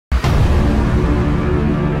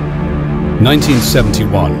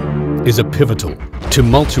1971 is a pivotal,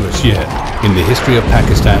 tumultuous year in the history of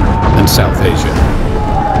Pakistan and South Asia.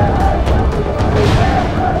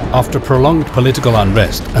 After prolonged political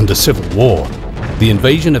unrest and a civil war, the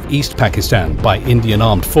invasion of East Pakistan by Indian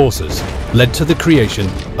armed forces led to the creation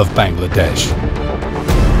of Bangladesh.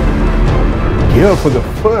 Here, for the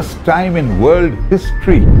first time in world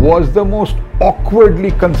history, was the most awkwardly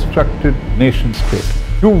constructed nation-state.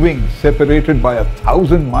 Two wings separated by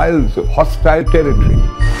 1,000 miles of hostile territory.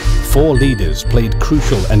 Four leaders played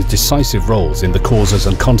crucial and decisive roles in the causes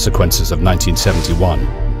and consequences of 1971.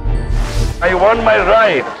 I want my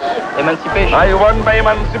rights. Emancipation. I want my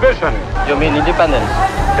emancipation. You mean independence?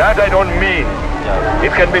 That I don't mean. Yeah.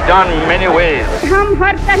 It can be done many ways. हम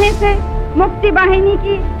हर तरह से मुक्ति वाहिनी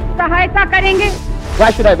की सहायता करेंगे.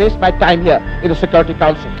 Why should I waste my time here in the Security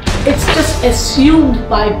Council? It's just assumed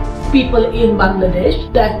by people in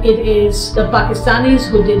Bangladesh that it is the Pakistanis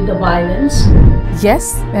who did the violence.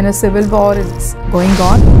 Yes, when a civil war is going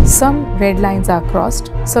on, some red lines are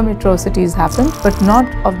crossed, some atrocities happen, but not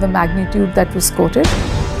of the magnitude that was quoted.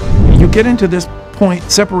 You get into this point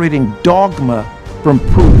separating dogma from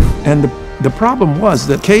proof, and the problem was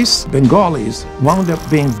that case Bengalis wound up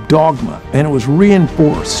being dogma, and it was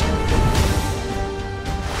reinforced.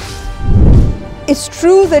 It's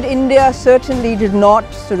true that India certainly did not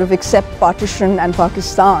sort of accept partition and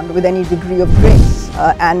Pakistan with any degree of grace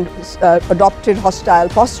and adopted hostile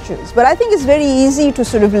postures. But I think it's very easy to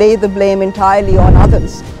sort of lay the blame entirely on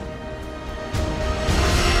others.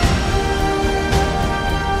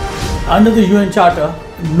 Under the UN Charter,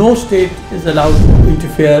 no state is allowed to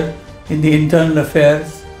interfere in the internal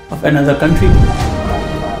affairs of another country.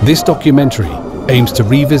 This documentary aims to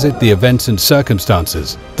revisit the events and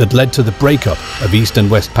circumstances that led to the breakup of East and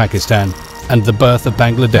West Pakistan and the birth of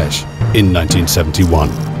Bangladesh in 1971.